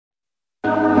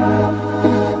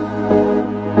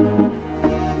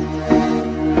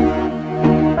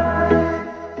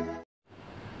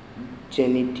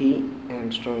ജെനിറ്റി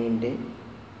ആംസ്ട്രോങ്ങിൻ്റെ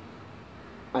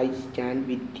I stand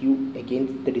with you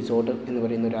against the disorder എന്ന്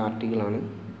പറയുന്ന ഒരു ആർട്ടിക്കിളാണ്.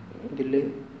 ഇതിൽ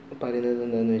പറയുന്നത്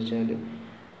എന്താണെന്ന് വെച്ചാൽ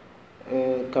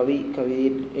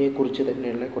കവിയെക്കുറിച്ച്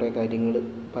തന്നെയുള്ള കുറേ കാര്യങ്ങൾ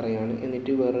പറയാണ്,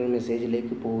 എന്നിട്ട് വേറൊരു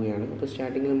മെസ്സേജിലേക്ക് പോവുകയാണ്. അപ്പോൾ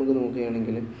സ്റ്റാർട്ടിങ്ങിൽ നമുക്ക്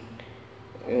നോക്കുകയാണെങ്കിൽ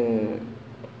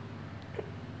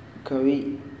കവി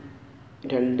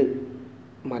രണ്ട്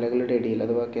മലകളുടെ ഇടയിൽ,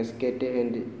 അഥവാ കാസ്കേഡ്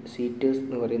ആൻഡ് സീറ്റേഴ്സ്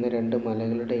എന്ന് പറയുന്ന രണ്ട്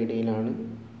മലകളുടെ ഇടയിലാണ്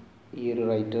ഈ ഒരു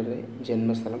റൈറ്ററുടെ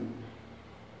ജന്മസ്ഥലം.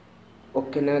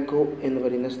 ഒക്കനാഗോ എന്ന്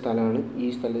പറയുന്ന സ്ഥലമാണ്. ഈ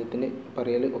സ്ഥലത്തിന്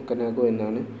പറയൽ ഒക്കനാഗോ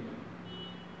എന്നാണ്.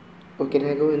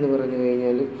 ഒക്കനാഗോ എന്ന് പറഞ്ഞു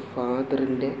കഴിഞ്ഞാൽ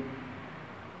ഫാദറിൻ്റെ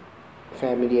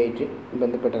ഫാമിലിയായിട്ട്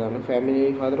ബന്ധപ്പെട്ടതാണ്.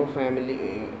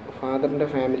 ഫാദറിൻ്റെ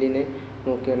ഫാമിലിനെ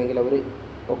നോക്കുകയാണെങ്കിൽ അവർ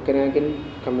ഒക്കനാഗൻ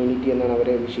കമ്മ്യൂണിറ്റി എന്നാണ്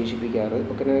അവരെ വിശേഷിപ്പിക്കാറ്.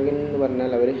 ഒക്കനാഗൻ എന്ന്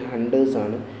പറഞ്ഞാൽ അവർ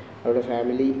ഹണ്ടേഴ്സാണ്. അവരുടെ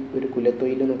ഫാമിലി ഒരു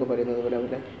കുലത്തൊഴിൽ എന്നൊക്കെ പറയുന്നത് പോലെ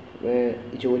അവരുടെ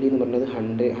ജോലി എന്ന് പറഞ്ഞത്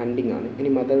ഹണ്ടിങ് ആണ്. ഇനി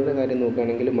മദറിൻ്റെ കാര്യം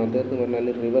നോക്കുകയാണെങ്കിൽ മദർ എന്ന് പറഞ്ഞാൽ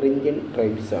റിവർ ഇന്ത്യൻ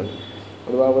ട്രൈബ്സാണ്,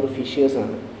 അഥവാ അവർ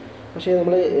ഫിഷേഴ്സാണ്. പക്ഷേ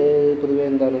നമ്മൾ പൊതുവേ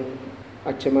എന്താണ്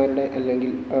അച്ഛന്മാരുടെ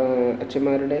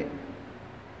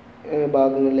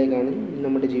ഭാഗങ്ങളിലേക്കാണ്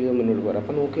നമ്മുടെ ജീവിതം മുന്നോട്ട് പോകുക.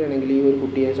 അപ്പോൾ നോക്കുകയാണെങ്കിൽ ഈ ഒരു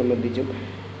കുട്ടിയെ സംബന്ധിച്ചും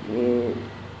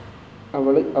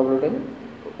അവളുടെ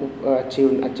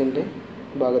അച്ഛൻ്റെ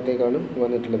ഭാഗത്തേക്കാണ്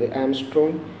വന്നിട്ടുള്ളത്.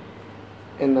 ആംസ്ട്രോങ്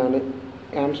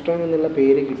എന്നുള്ള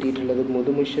പേര് കിട്ടിയിട്ടുള്ളത്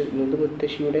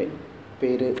മുതുമുത്തശ്ശിയുടെ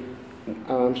പേര്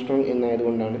ആംസ്ട്രോങ്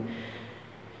എന്നായതുകൊണ്ടാണ്.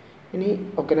 ഇനി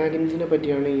ഒക്കനാഗൻസിനെ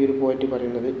പറ്റിയാണ് ഈ ഒരു പോയറ്റ്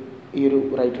പറയുന്നത്, ഈ ഒരു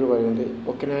റൈറ്റർ പറയുന്നത്.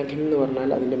 ഒക്കനാഗൻ എന്ന് പറഞ്ഞാൽ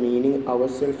അതിൻ്റെ മീനിങ് അവർ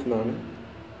സെൽഫ് എന്നാണ്.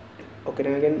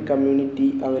 ഒക്കനാഗൻ കമ്മ്യൂണിറ്റി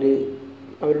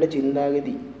അവരുടെ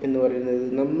ചിന്താഗതി എന്ന് പറയുന്നത്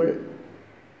നമ്മൾ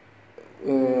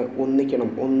ഒന്നിക്കണം,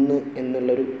 ഒന്ന്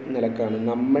എന്നുള്ളൊരു നിലക്കാണ്,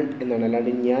 നമ്മൾ എന്നാണ്,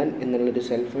 അല്ലാണ്ട് ഞാൻ എന്നുള്ളൊരു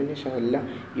സെൽഫിഷ് അല്ല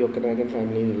ഈ ഒക്കനാഗൻ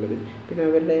ഫാമിലി എന്നുള്ളത്. പിന്നെ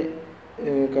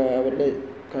അവരുടെ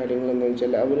കാര്യങ്ങൾ എന്താണെന്ന്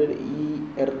വെച്ചാൽ ഈ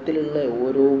എർത്തിലുള്ള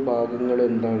ഓരോ ഭാഗങ്ങളും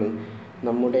എന്താണ്,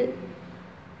 നമ്മുടെ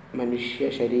മനുഷ്യ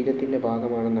ശരീരത്തിൻ്റെ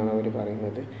ഭാഗമാണെന്നാണ് അവർ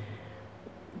പറയുന്നത്.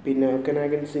 പിന്നെ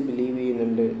ഒക്കനാഗൻസ് ബിലീവ്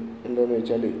ചെയ്യുന്നുണ്ട് എന്താണെന്ന്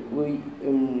വെച്ചാൽ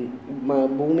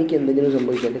ഭൂമിക്ക് എന്തെങ്കിലും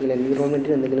സംഭവിച്ചു അല്ലെങ്കിൽ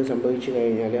എൻവിറോൺമെൻറ്റിന് എന്തെങ്കിലും സംഭവിച്ചു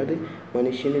കഴിഞ്ഞാൽ അത്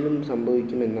മനുഷ്യനിലും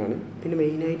സംഭവിക്കുമെന്നാണ്. പിന്നെ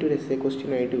മെയിനായിട്ട് ഒരു എസ്സേ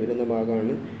ക്വസ്റ്റ്യൻ ആയിട്ട് വരുന്ന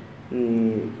ഭാഗമാണ്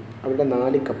അവരുടെ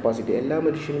 4 കപ്പാസിറ്റി. എല്ലാ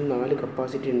മനുഷ്യനും 4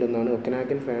 കപ്പാസിറ്റി ഉണ്ടെന്നാണ്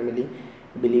ഒക്കനാഗൻ ഫാമിലി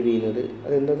ബിലീവ് ചെയ്യുന്നത്.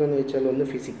 അതെന്തൊക്കെയാണെന്ന് വെച്ചാൽ ഒന്ന്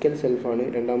ഫിസിക്കൽ സെൽഫാണ്,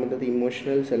 രണ്ടാമത്തത്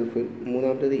ഇമോഷണൽ സെൽഫ്,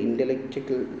 മൂന്നാമത്തത്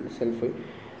ഇൻ്റലക്ച്വൽ സെൽഫ്,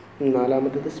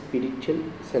 നാലാമത്തത് സ്പിരിച്വൽ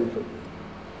സെൽഫ്.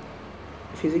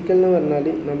 ഫിസിക്കൽ എന്ന് പറഞ്ഞാൽ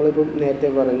നമ്മളിപ്പം നേരത്തെ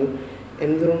പറഞ്ഞു,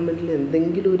 എൻവിറോൺമെൻറ്റിൽ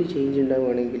എന്തെങ്കിലും ഒരു ചേഞ്ച്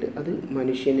ഉണ്ടാവുകയാണെങ്കിൽ അത്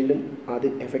മനുഷ്യനിലും അത്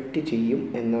എഫക്റ്റ് ചെയ്യും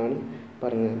എന്നാണ്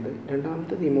പറഞ്ഞത്.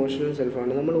 രണ്ടാമത്തത് ഇമോഷണൽ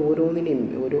സെൽഫാണ്. നമ്മൾ ഓരോന്നിനെയും,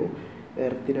 ഓരോ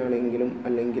എർത്തിനാണെങ്കിലും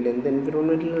അല്ലെങ്കിൽ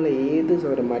എൻവിറോൺമെൻറ്റിലുള്ള ഏത്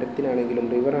മരത്തിനാണെങ്കിലും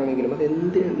റിവറാണെങ്കിലും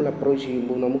അതെന്തിനും നമ്മൾ അപ്രോച്ച്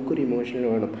ചെയ്യുമ്പോൾ നമുക്കൊരു ഇമോഷണൽ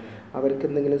വേണം. അവർക്ക്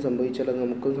എന്തെങ്കിലും സംഭവിച്ചാൽ അത്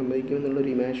നമുക്കും സംഭവിക്കും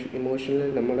എന്നുള്ളൊരു ഇമോഷണൽ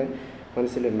നമ്മുടെ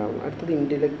മനസ്സിലുണ്ടാകും. അടുത്തത്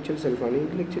ഇൻ്റലക്ച്വൽ സെൽഫാണ്.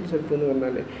 ഇൻ്റലക്ച്വൽ സെൽഫ് എന്ന്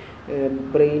പറഞ്ഞാൽ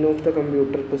ബ്രെയിൻ ഓഫ് ദ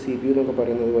കമ്പ്യൂട്ടർ, ഇപ്പോൾ CPU എന്നൊക്കെ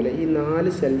പറയുന്നത് പോലെ ഈ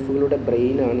 4 സെൽഫുകളുടെ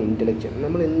ബ്രെയിനാണ് ഇൻ്റലക്ച്വൽ.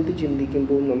 നമ്മൾ എന്ത്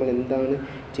ചിന്തിക്കുമ്പോൾ നമ്മൾ എന്താണ്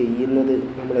ചെയ്യുന്നത്,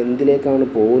 നമ്മൾ എന്തിലേക്കാണ്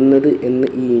പോകുന്നത് എന്ന്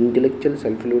ഈ ഇൻ്റലക്ച്വൽ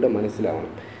സെൽഫിലൂടെ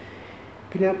മനസ്സിലാവണം.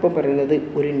 പിന്നെ അപ്പം പറയുന്നത്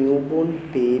ഒരു ന്യൂ ബോൺ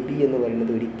ബേബി എന്ന്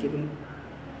പറയുന്നത് ഒരിക്കലും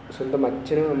സ്വന്തം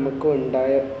അച്ഛനോ അമ്മക്കോ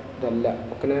ഉണ്ടായതല്ല.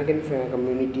 ഒക്കനാഗൻ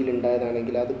കമ്മ്യൂണിറ്റിയിൽ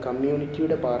ഉണ്ടായതാണെങ്കിൽ അത്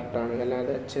കമ്മ്യൂണിറ്റിയുടെ പാർട്ടാണ്,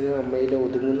 അല്ലാതെ അച്ഛനോ അമ്മയിലോ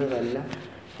ഒതുങ്ങുന്നതല്ല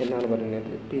എന്നാണ്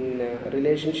പറയുന്നത്. പിന്നെ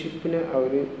റിലേഷൻഷിപ്പിന്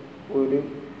അവർ ഒരു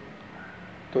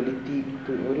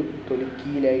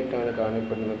തൊലിക്കീലായിട്ടാണ്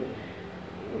കാണപ്പെടുന്നത്.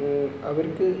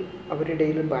 അവർക്ക് അവരുടെ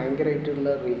ഇടയിൽ ഭയങ്കരമായിട്ടുള്ള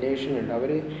റിലേഷൻ ഉണ്ട്.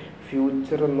 അവർ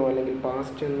ഫ്യൂച്ചറെന്നോ അല്ലെങ്കിൽ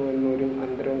പാസ്റ്റ് എന്നൊരു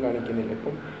അന്തരവും കാണിക്കുന്നില്ല.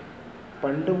 ഇപ്പം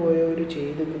പണ്ട് പോയവർ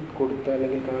ചെയ്ത് കൊടുത്ത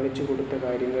അല്ലെങ്കിൽ കാണിച്ചു കൊടുത്ത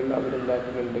കാര്യങ്ങളിൽ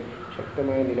അവരെന്താക്കുന്നുണ്ട്,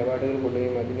 ശക്തമായ നിലപാടുകൾ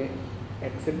കൊണ്ടുകയും അതിനെ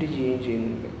അക്സെപ്റ്റ് ചെയ്യുകയും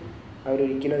ചെയ്യുന്നുണ്ട്.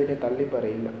 അവരൊരിക്കലും അതിനെ തള്ളി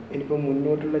പറയില്ല. ഇനിയിപ്പോൾ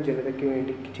മുന്നോട്ടുള്ള ജനതയ്ക്ക്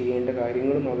വേണ്ടി ചെയ്യേണ്ട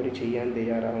കാര്യങ്ങളും അവർ ചെയ്യാൻ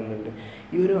തയ്യാറാവുന്നുണ്ട്.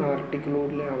 ഈ ഒരു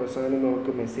ആർട്ടിക്കിളിലെ അവസാനം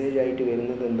നമുക്ക് മെസ്സേജായിട്ട്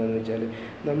വരുന്നത് എന്താണെന്ന് വെച്ചാൽ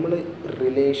നമ്മൾ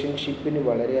റിലേഷൻഷിപ്പിന്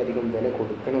വളരെയധികം വില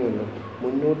കൊടുക്കണമെന്നും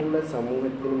മുന്നോട്ടുള്ള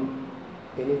സമൂഹത്തിനും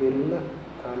ഇനി വരുന്ന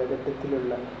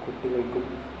കാലഘട്ടത്തിലുള്ള കുട്ടികൾക്കും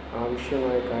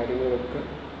ആവശ്യമായ കാര്യങ്ങളൊക്കെ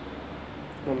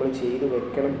നമ്മൾ ചെയ്തു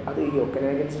വെക്കണം. അത് ഈ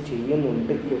ഒക്കനാഗൻസ്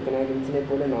ചെയ്യുന്നുണ്ട്. ഈ ഒക്കനാഗൻസിനെ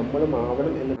പോലെ നമ്മളും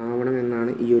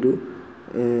ആവണമെന്നാണ് ഈ ഒരു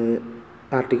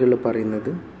ആർട്ടിക്കിളിൽ പറയുന്നത്.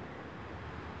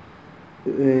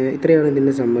 ഇത്രയാണ്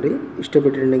ഇതിൻ്റെ സമ്മറി.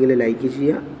 ഇഷ്ടപ്പെട്ടിട്ടുണ്ടെങ്കിൽ ലൈക്ക്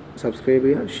ചെയ്യുക, സബ്സ്ക്രൈബ്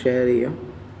ചെയ്യുക, ഷെയർ ചെയ്യുക.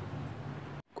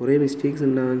 കുറേ മിസ്റ്റേക്സ്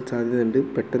ഉണ്ടാകാൻ സാധ്യതയുണ്ട്.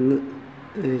 പെട്ടെന്ന്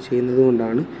ചെയ്യുന്നത്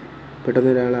കൊണ്ടാണ്,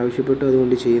 പെട്ടെന്ന് ഒരാൾ ആവശ്യപ്പെട്ടു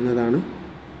അതുകൊണ്ട് ചെയ്യുന്നതാണ്.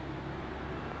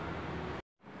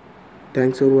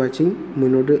 Thanks for watching.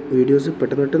 മുന്നോട്ട് വീഡിയോസ്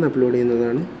പെട്ടെന്ന് അപ്ലോഡ്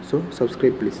ചെയ്യുന്നതാണ്. So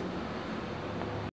subscribe please.